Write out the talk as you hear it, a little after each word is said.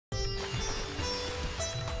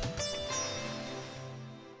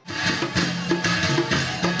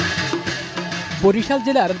বরিশাল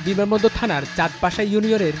জেলার বিমানবন্দর থানার চাঁদপাশা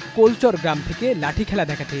ইউনিয়নের কোলচর গ্রাম থেকে লাঠি খেলা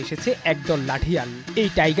দেখাতে এসেছে একদল লাঠিয়াল। এই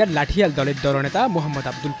টাইগার লাঠিয়াল দলের দলনেতা মোহাম্মদ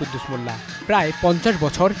আব্দুল কুদ্দুস মোল্লা প্রায় 50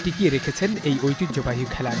 বছর টিকিয়ে রেখেছেন এই ঐতিহ্যবাহী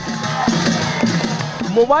খেলা।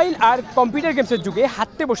 মোবাইল আর কম্পিউটার গেমসের যুগে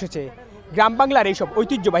হাঁটতে বসেছে গ্রাম বাংলার এইসব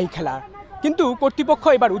ঐতিহ্যবাহী খেলা, কিন্তু কর্তৃপক্ষ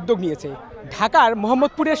এবার উদ্যোগ নিয়েছে। ঢাকার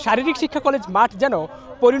মোহাম্মদপুরের শারীরিক শিক্ষা কলেজ মাঠ যেন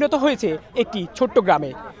পরিণত হয়েছে একটি ছোট্ট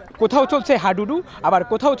গ্রামে। কোথাও চলছে হাডুডু, আবার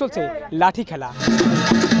কোথাও চলছে লাঠি খেলা।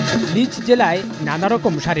 নিজ জেলায় নানা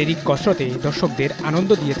রকম শারীরিক কসরতে দর্শকদের আনন্দ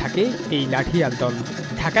দিয়ে থাকে এই লাঠিয়াল দল।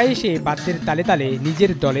 ঢাকায় এসে বাদ্যের তালে তালে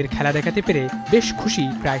নিজের দলের খেলা দেখাতে পেরে বেশ খুশি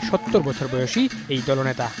প্রায় 70 বছর বয়সী এই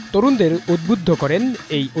দলনেতা। তরুণদের উদ্বুদ্ধ করেন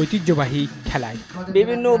এই ঐতিহ্যবাহী খেলায়।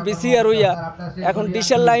 বিভিন্ন বিসিআর হইয়া এখন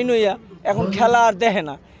ডিসেল লাইন হইয়া এখন খেলা আর দেখে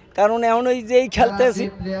না, কারণ এখন ওই যে খেলতেছি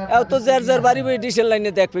তো যার বাড়ি বই ডিসেল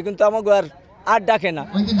লাইনে দেখবে, কিন্তু আমাকে আর ডাকে না।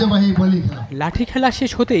 লাঠি খেলা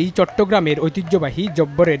শেষ হতেই চট্টগ্রামের ঐতিহ্যবাহী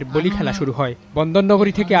জব্বরের বলি খেলা শুরু হয়।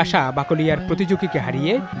 বন্দরনগরী থেকে আসা বাকলিয়ার প্রতিযোগীকে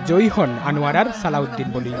হারিয়ে জয়ী হন আনোয়ারার সালাউদ্দিন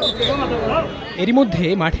বলি। এরই মধ্যে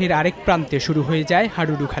মাঠের আরেক প্রান্তে শুরু হয়ে যায়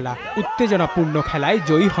হাডুডু খেলা। উত্তেজনাপূর্ণ খেলায়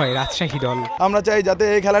জয়ী হয় রাজশাহী দল। আমরা চাই যাতে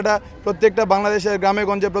এই খেলাটা প্রত্যেকটা বাংলাদেশের গ্রামে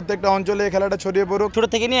গঞ্জে প্রত্যেকটা অঞ্চলে এই খেলাটা ছড়িয়ে পড়ুক। ছোট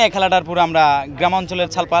থেকে নিয়ে এই খেলাটার পুরো আমরা গ্রামাঞ্চলের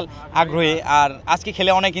ছালপাল আগ্রহী, আর আজকে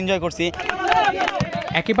খেলে অনেক এনজয় করছি।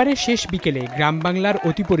 একেবারে শেষ বিকেলে গ্রাম বাংলার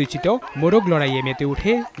অতি পরিচিত মোরগ লড়াইয়ে মেতে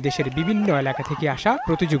উঠে দেশের বিভিন্ন এলাকা থেকে আসা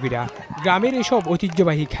প্রতিযোগীরা। গ্রামের এসব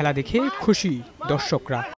ঐতিহ্যবাহী খেলা দেখে খুশি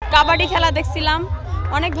দর্শকরা। কাবাডি খেলা দেখছিলাম,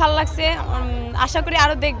 অনেক ভালো লাগছে, আশা করি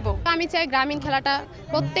আরো দেখব। আমি চাই গ্রামীণ খেলাটা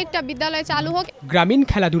প্রত্যেকটা বিদ্যালয়ে চালু হোক। গ্রামীণ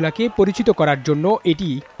খেলাধুলাকে পরিচিত করার জন্য এটি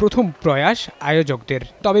প্রথম প্রয়াস আয়োজকদের।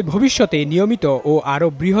 তবে ভবিষ্যতে নিয়মিত ও আরো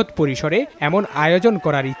বৃহৎ পরিসরে এমন আয়োজন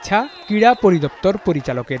করার ইচ্ছা ক্রীড়া পরিদপ্তর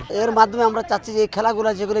পরিচালকের। এর মাধ্যমে আমরা চাচ্ছি যে এই খেলাগুলো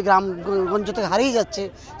যেগুলি গ্রামগঞ্জ থেকে হারিয়ে যাচ্ছে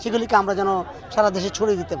সেগুলিকে আমরা যেন সারা দেশে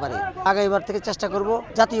ছড়িয়ে দিতে পারি। আগামীবার থেকে চেষ্টা করব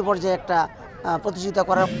জাতীয় পর্যায়ে একটা প্রতিযোগিতা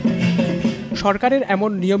করার। সরকারের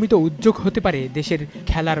এমন নিয়মিত উদ্যোগ হতে পারে দেশের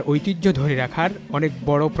খেলার ঐতিহ্য ধরে রাখার অনেক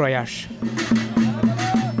বড় প্রয়াস।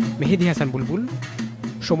 মেহেদী হাসান বুলবুল,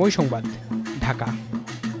 সময় সংবাদ, ঢাকা।